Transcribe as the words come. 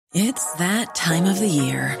It's that time of the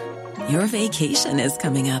year. Your vacation is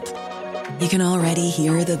coming up. You can already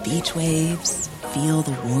hear the beach waves, feel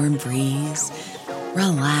the warm breeze,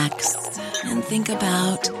 relax, and think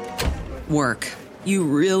about work. You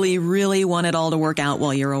really, really want it all to work out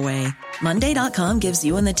while you're away. Monday.com gives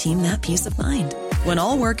you and the team that peace of mind. When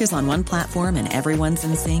all work is on one platform and everyone's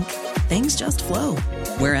in sync, things just flow.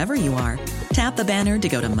 Wherever you are, tap the banner to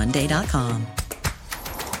go to Monday.com.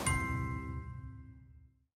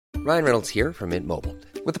 Ryan Reynolds here from Mint Mobile.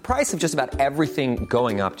 With the price of just about everything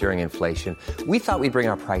going up during inflation, we thought we'd bring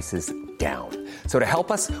our prices down. So to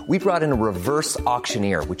help us, we brought in a reverse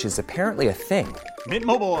auctioneer, which is apparently a thing. Mint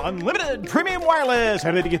Mobile Unlimited Premium Wireless.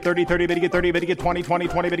 How to get 30, 30, bit to get 30, bit to get 20, 20,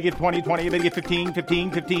 20, bit to get 20, 20, bit to get 15,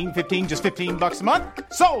 15, 15, 15, just $15 a month?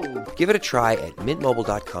 Sold! Give it a try at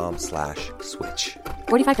mintmobile.com/switch.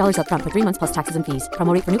 $45 up front for 3 months plus taxes and fees.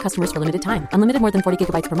 Promo rate for new customers for limited time. Unlimited more than 40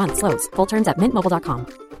 gigabytes per month. Slows full terms at mintmobile.com.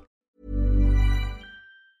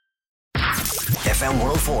 FM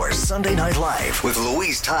 104 Sunday Night Live with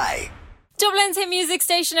Louise Ty. Dublin's hit music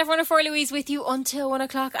station, F104 Louise with you until 1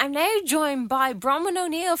 o'clock. I'm now joined by Bronwyn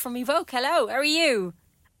O'Neill from Evoke. Hello, how are you?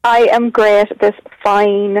 I am great this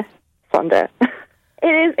fine Sunday.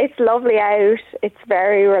 It's lovely out. It's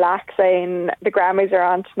very relaxing. The Grammys are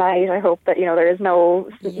on tonight. I hope that, there is no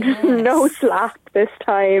slack this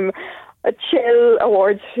time. A chill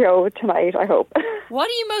awards show tonight, I hope. What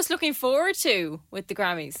are you most looking forward to with the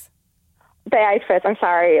Grammys? The outfits, I'm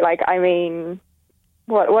sorry.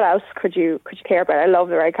 What else could you care about? I love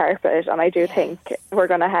the red carpet, and I do think we're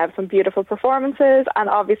going to have some beautiful performances, and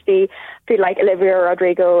obviously feel like Olivia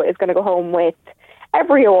Rodrigo is going to go home with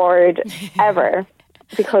every award ever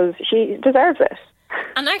because she deserves it.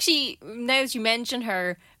 And actually, now that you mention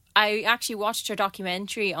her, I actually watched her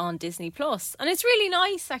documentary on Disney Plus, and it's really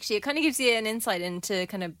nice. Actually, it kind of gives you an insight into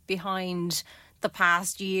kind of behind the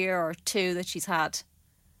past year or two that she's had.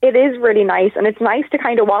 It is really nice, and it's nice to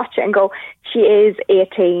kind of watch it and go, she is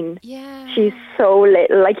 18. Yeah. She's so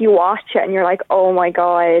little. Like, you watch it and you're like, oh my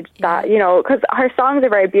God, that, because her songs are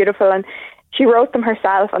very beautiful, and she wrote them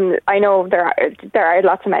herself, and I know there are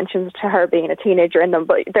lots of mentions to her being a teenager in them,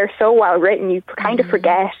 but they're so well written, you kind of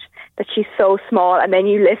forget that she's so small, and then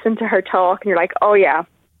you listen to her talk and you're like, oh yeah,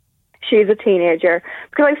 she's a teenager.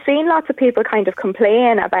 Because I've seen lots of people kind of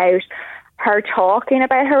complain about her talking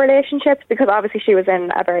about her relationships, because obviously she was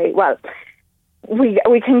in a very, we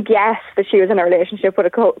can guess that she was in a relationship with a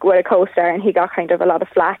co-star, and he got kind of a lot of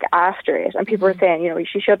flack after it, and people were saying,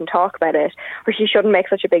 she shouldn't talk about it, or she shouldn't make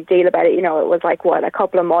such a big deal about it. It was like, a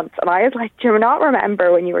couple of months, and I was like, do you not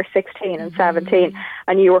remember when you were 16 and 17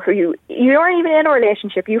 and you weren't even in a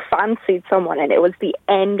relationship, you fancied someone and it was the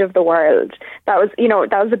end of the world? That was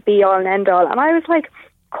the be all and end all. And I was like,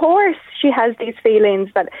 of course she has these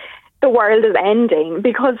feelings that the world is ending,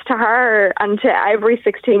 because to her and to every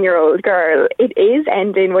 16-year-old girl, it is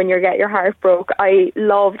ending when you get your heart broke. I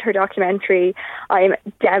loved her documentary. I'm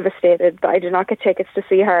devastated that I did not get tickets to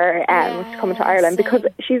see her coming to Ireland, because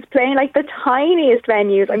she's playing like the tiniest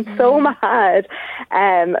venues. I'm so mad.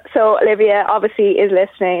 So Olivia obviously is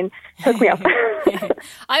listening. Hook me up.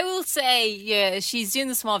 I will say, she's doing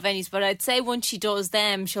the small venues, but I'd say once she does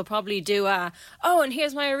them, she'll probably do and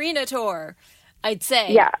here's my arena tour. I'd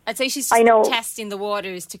say she's just testing the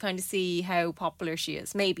waters to kind of see how popular she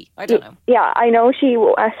is. Maybe. I don't know. Yeah, I know she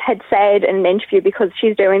had said in an interview, because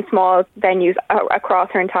she's doing small venues across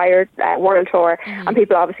her entire world tour, and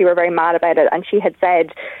people obviously were very mad about it. And she had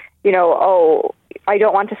said, I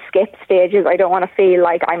don't want to skip stages. I don't want to feel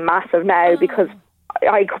like I'm massive now because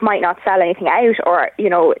I might not sell anything out, or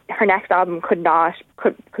her next album could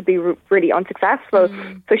be really unsuccessful.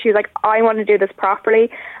 So she was like, I want to do this properly,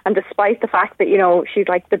 and despite the fact that she's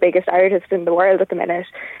like the biggest artist in the world at the minute,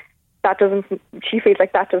 she feels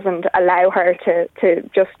like that doesn't allow her to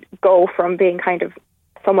just go from being kind of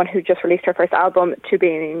someone who just released her first album to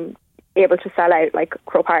being able to sell out like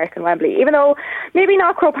Croke Park and Wembley. Even though maybe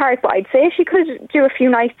not Croke Park, but I'd say she could do a few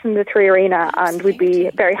nights in the Three Arena and we'd be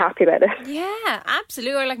very happy about it. Yeah,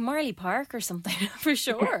 absolutely. Or like Marley Park or something, for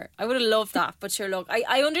sure. I would have loved that. But sure, look,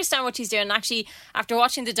 I understand what she's doing. Actually, after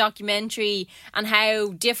watching the documentary and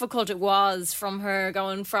how difficult it was from her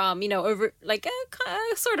going from, over like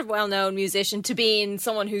a sort of well-known musician to being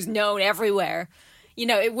someone who's known everywhere,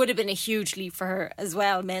 it would have been a huge leap for her as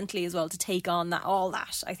well, mentally as well, to take on all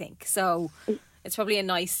that, I think. So it's probably a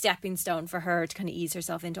nice stepping stone for her to kind of ease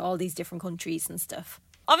herself into all these different countries and stuff.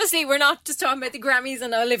 Obviously, we're not just talking about the Grammys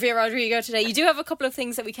and Olivia Rodrigo today. You do have a couple of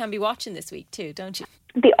things that we can be watching this week too, don't you?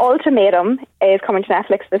 The Ultimatum is coming to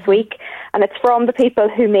Netflix this week, and it's from the people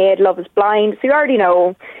who made Love is Blind. So you already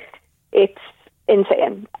know it's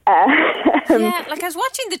insane. Yeah, like I was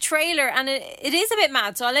watching the trailer and it is a bit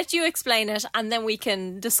mad, so I'll let you explain it and then we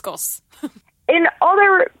can discuss. In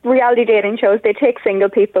other reality dating shows, they take single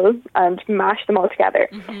people and mash them all together.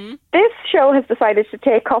 Mm-hmm. This show has decided to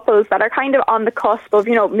take couples that are kind of on the cusp of,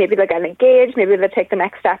 maybe they'll get engaged, maybe they'll take the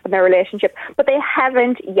next step in their relationship, but they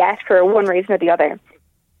haven't yet for one reason or the other.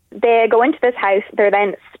 They go into this house, they're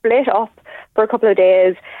then split up for a couple of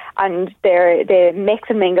days, and they mix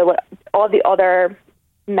and mingle with all the other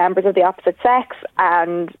members of the opposite sex,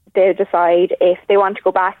 and they decide if they want to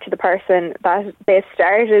go back to the person that they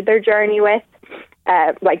started their journey with,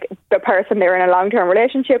 like the person they're in a long-term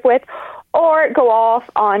relationship with, or go off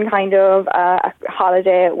on kind of a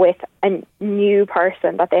holiday with a new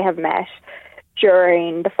person that they have met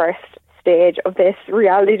during the first stage of this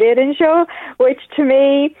reality dating show, which to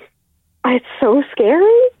me, it's so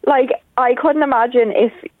scary. Like, I couldn't imagine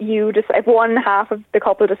if one half of the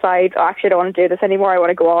couple decides, oh, actually I don't want to do this anymore, I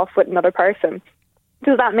want to go off with another person.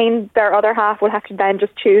 Does that mean their other half will have to then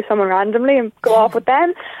just choose someone randomly and go off with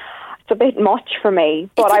them? It's a bit much for me,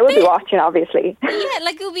 but I will be watching, obviously. Yeah,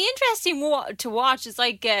 like it'll be interesting to watch. It's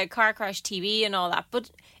like car crash TV and all that,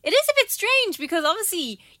 but it is a bit strange because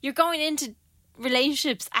obviously you're going into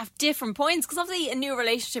relationships at different points, because obviously a new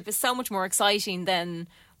relationship is so much more exciting than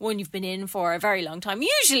one you've been in for a very long time,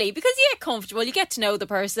 usually, because you get comfortable, you get to know the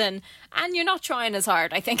person, and you're not trying as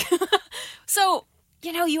hard, I think. So,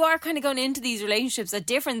 you are kind of going into these relationships at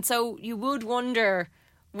different, so you would wonder,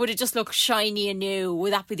 would it just look shiny and new?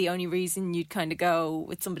 Would that be the only reason you'd kind of go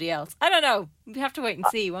with somebody else? I don't know. We have to wait and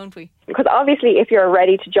see, won't we? Because obviously if you're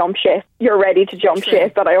ready to jump ship, you're ready to jump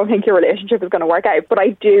ship, but I don't think your relationship is going to work out. But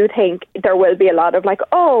I do think there will be a lot of like,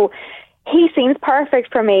 oh, he seems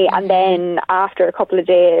perfect for me, and then after a couple of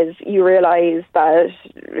days you realise that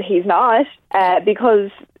he's not,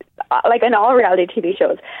 because like in all reality TV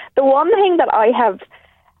shows, the one thing that I have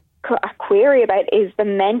a query about is the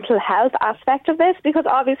mental health aspect of this, because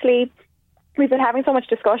obviously we've been having so much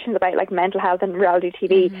discussions about like mental health and reality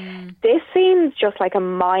TV. This seems just like a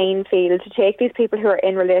minefield to take these people who are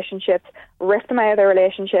in relationships, rip them out of their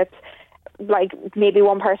relationships. Like maybe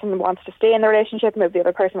one person wants to stay in the relationship, maybe the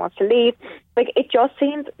other person wants to leave. Like it just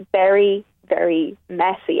seems very, very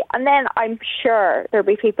messy. And then I'm sure there'll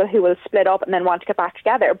be people who will split up and then want to get back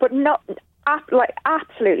together, but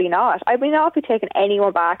absolutely not. I would not be taking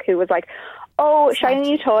anyone back who was like, oh, shiny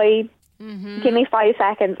new toy, give me 5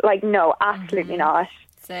 seconds. Like, no, absolutely not.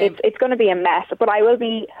 It's going to be a mess, but I will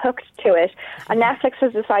be hooked to it. And Netflix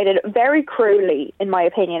has decided very cruelly, in my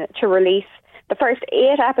opinion, to release the first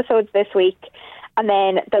 8 episodes this week, and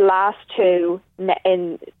then the last 2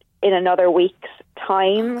 in another week's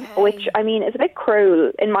time, which, I mean, is a bit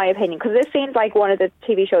cruel, in my opinion, because this seems like one of the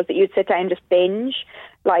TV shows that you'd sit down and just binge,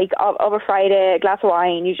 like, of a Friday, a glass of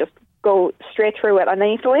wine, you just go straight through it, and then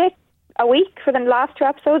you have to wait a week for the last 2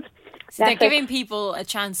 episodes. So they're giving people a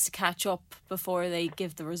chance to catch up before they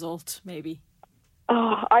give the result, maybe.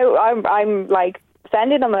 Oh, I'm like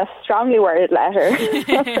sending them a strongly worded letter.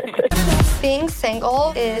 Being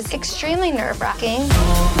single is extremely nerve-wracking.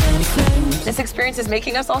 This experience is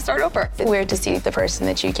making us all start over. It's weird to see the person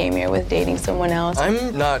that you came here with dating someone else.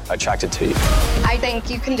 I'm not attracted to you. I think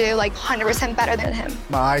you can do like 100% better than him.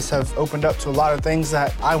 My eyes have opened up to a lot of things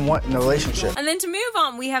that I want in a relationship. And then to move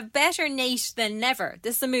on, we have Better Nate Than Never.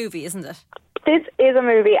 This is a movie, isn't it? This is a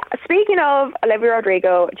movie. Speaking of Olivia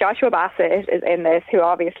Rodrigo, Joshua Bassett is in this, who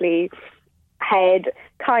obviously had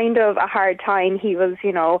kind of a hard time. He was,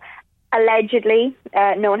 allegedly,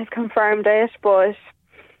 no one has confirmed it, but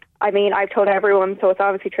I mean, I've told everyone, so it's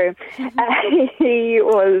obviously true.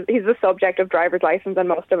 He's the subject of Driver's License and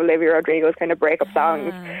most of Olivia Rodrigo's kind of breakup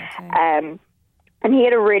songs. And he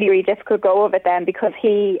had a really, really difficult go of it then, because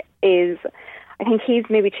he is, I think he's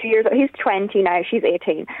maybe 2 years old. He's 20 now, she's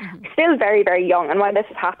 18. Still very, very young. And when this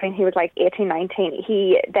was happening, he was like 18, 19.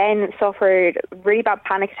 He then suffered really bad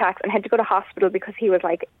panic attacks and had to go to hospital because he was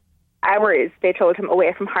like hours, they told him,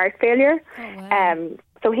 away from heart failure. Oh, wow.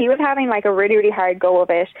 So he was having like a really, really hard go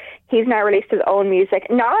of it. He's now released his own music,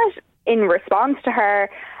 not in response to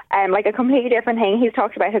her, like a completely different thing. He's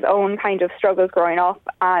talked about his own kind of struggles growing up,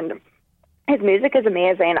 and his music is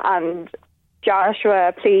amazing. And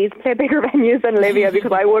Joshua, please play bigger venues than Olivia,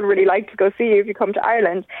 because I would really like to go see you if you come to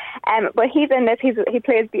Ireland. But he's in this. He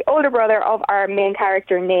plays the older brother of our main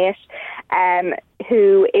character, Nate,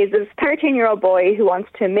 who is this 13-year-old boy who wants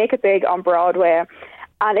to make it big on Broadway.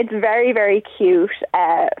 And it's very, very cute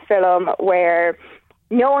film where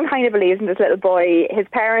no one kind of believes in this little boy. His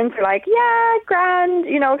parents are like, yeah, grand,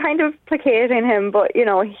 kind of placating him, but,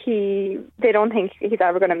 they don't think he's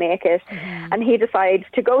ever going to make it. And he decides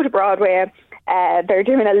to go to Broadway, they're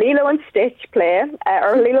doing a Lilo and Stitch play,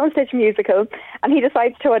 or a Lilo and Stitch musical, and he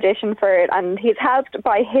decides to audition for it, and he's helped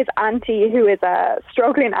by his auntie, who is a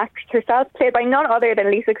struggling actress herself, played by none other than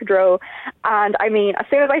Lisa Kudrow. And I mean, as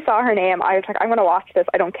soon as I saw her name, I was like, I'm going to watch this.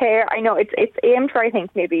 I don't care. I know it's aimed for, I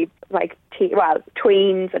think, maybe like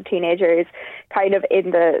tweens and teenagers, kind of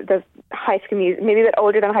in the High School Musical, maybe a bit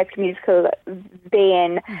older than High School Musical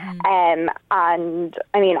vein. And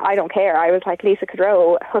I mean, I don't care. I was like, Lisa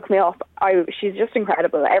Kudrow, hook me up. She's just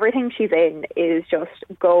incredible. Everything she's in is just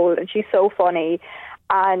gold, and she's so funny.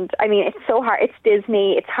 And I mean, it's so hard. It's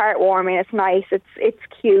Disney. It's heartwarming. It's nice. It's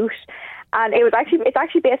cute. And it's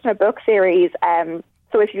actually based on a book series.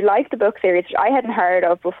 So if you like the book series, which I hadn't heard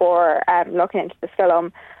of before looking into this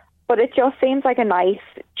film, but it just seems like a nice,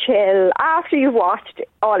 chill, after you've watched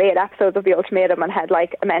all 8 episodes of The Ultimatum and had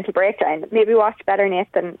like a mental breakdown, maybe watch Better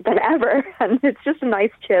Nate than ever. And it's just a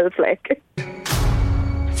nice, chill flick.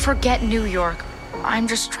 Forget New York. I'm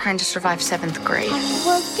just trying to survive 7th grade.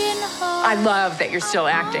 I love that you're still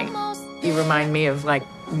acting. You remind me of, like,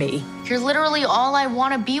 me. You're literally all I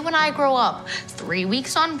want to be when I grow up. 3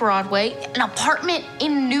 weeks on Broadway, an apartment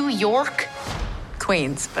in New York.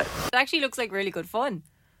 Queens, but... It actually looks like really good fun.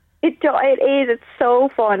 It is. It's so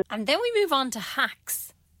fun. And then we move on to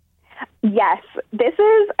Hacks. Yes, this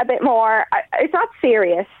is a bit more, it's not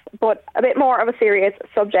serious, but a bit more of a serious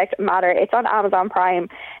subject matter. It's on Amazon Prime.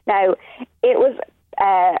 Now, it was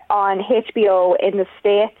on HBO in the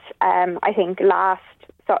States, I think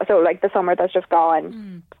so like the summer that's just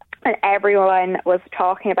gone. And everyone was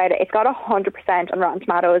talking about it. It's got 100% on Rotten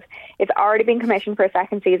Tomatoes. It's already been commissioned for a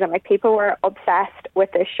second season. Like, people were obsessed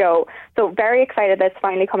with this show. So very excited that it's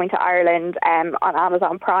finally coming to Ireland on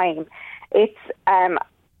Amazon Prime. It's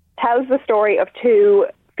tells the story of 2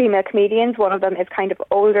 female comedians. One of them is kind of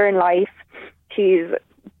older in life. She's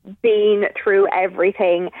been through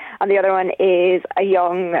everything. And the other one is a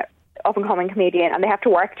young up-and-coming comedian, and they have to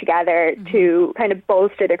work together to kind of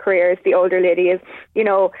bolster their careers. The older lady is,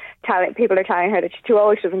 people are telling her that she's too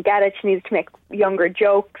old, she doesn't get it, she needs to make younger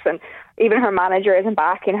jokes, and even her manager isn't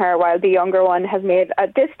backing her, while the younger one has made a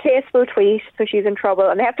distasteful tweet, so she's in trouble,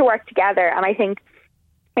 and they have to work together. And I think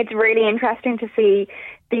it's really interesting to see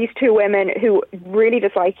these 2 women who really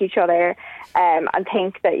dislike each other, and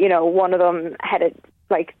think that, one of them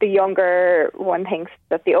like the younger one thinks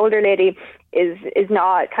that the older lady is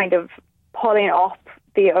not kind of pulling up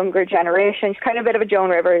the younger generation. She's kind of a bit of a Joan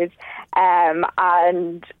Rivers,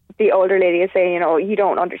 and the older lady is saying, you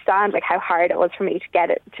don't understand like how hard it was for me to get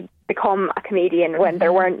it to become a comedian when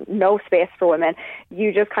there weren't no space for women.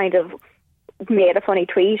 You just kind of made a funny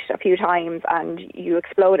tweet a few times and you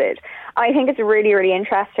exploded. I think it's really, really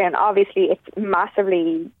interesting. Obviously, it's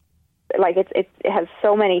massively it has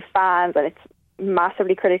so many fans, and it's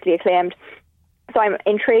massively critically acclaimed. So I'm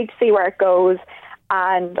intrigued to see where it goes.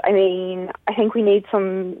 And I mean, I think we need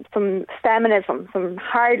some feminism, some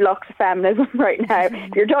hard looks of feminism right now.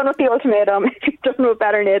 If you're done with The Ultimatum, if you're done with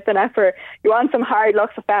Better Nate than ever, you want some hard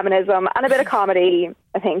looks of feminism and a bit of comedy,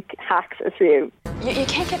 I think Hacks is for you. You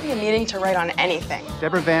can't get me a meeting to write on anything.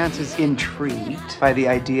 Deborah Vance is intrigued by the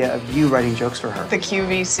idea of you writing jokes for her. The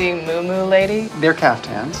QVC Moo Moo lady? They're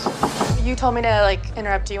caftans. You told me to,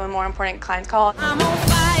 interrupt you when more important clients call.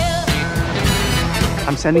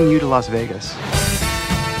 I'm sending you to Las Vegas.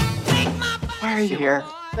 Why are you here?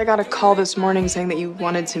 I got a call this morning saying that you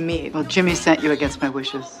wanted to meet. Well, Jimmy sent you against my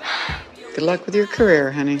wishes. Good luck with your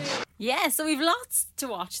career, honey. Yeah, so we've lots to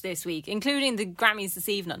watch this week, including the Grammys this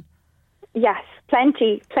evening. Yes,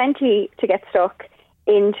 plenty to get stuck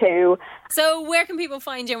into. So where can people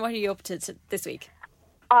find you, and what are you up to this week?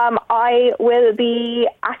 I will be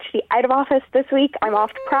actually out of office this week. I'm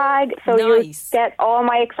off to Prague, so you'll get all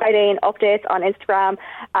my exciting updates on Instagram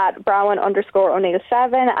at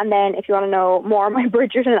Browan_O'Neill7. And then if you want to know more of my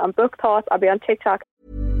Bridgerton and book thoughts, I'll be on TikTok.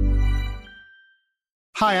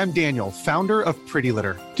 Hi, I'm Daniel, founder of Pretty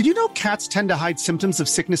Litter. Did you know cats tend to hide symptoms of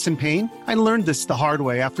sickness and pain? I learned this the hard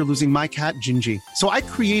way after losing my cat, Gingy. So I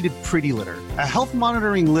created Pretty Litter, a health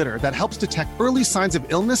monitoring litter that helps detect early signs of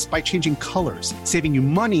illness by changing colors, saving you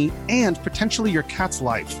money and potentially your cat's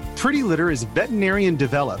life. Pretty Litter is veterinarian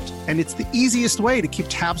developed, and it's the easiest way to keep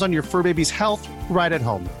tabs on your fur baby's health right at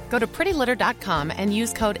home. Go to prettylitter.com and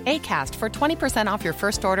use code ACAST for 20% off your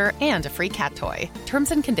first order and a free cat toy.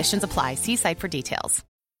 Terms and conditions apply. See site for details.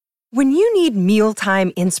 When you need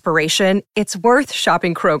mealtime inspiration, it's worth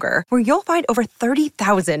shopping Kroger, where you'll find over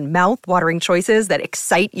 30,000 mouth-watering choices that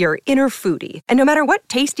excite your inner foodie. And no matter what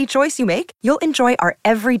tasty choice you make, you'll enjoy our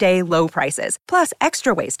everyday low prices, plus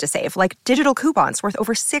extra ways to save, like digital coupons worth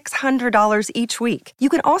over $600 each week. You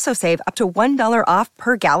can also save up to $1 off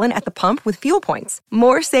per gallon at the pump with fuel points.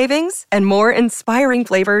 More savings and more inspiring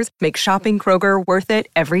flavors make shopping Kroger worth it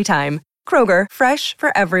every time. Kroger, fresh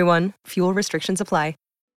for everyone. Fuel restrictions apply.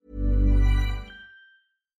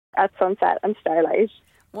 At Sunset and Starlight.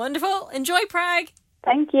 Wonderful. Enjoy Prague.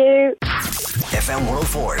 Thank you. FM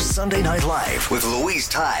 104 Sunday Night Live with Louise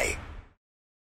Ty.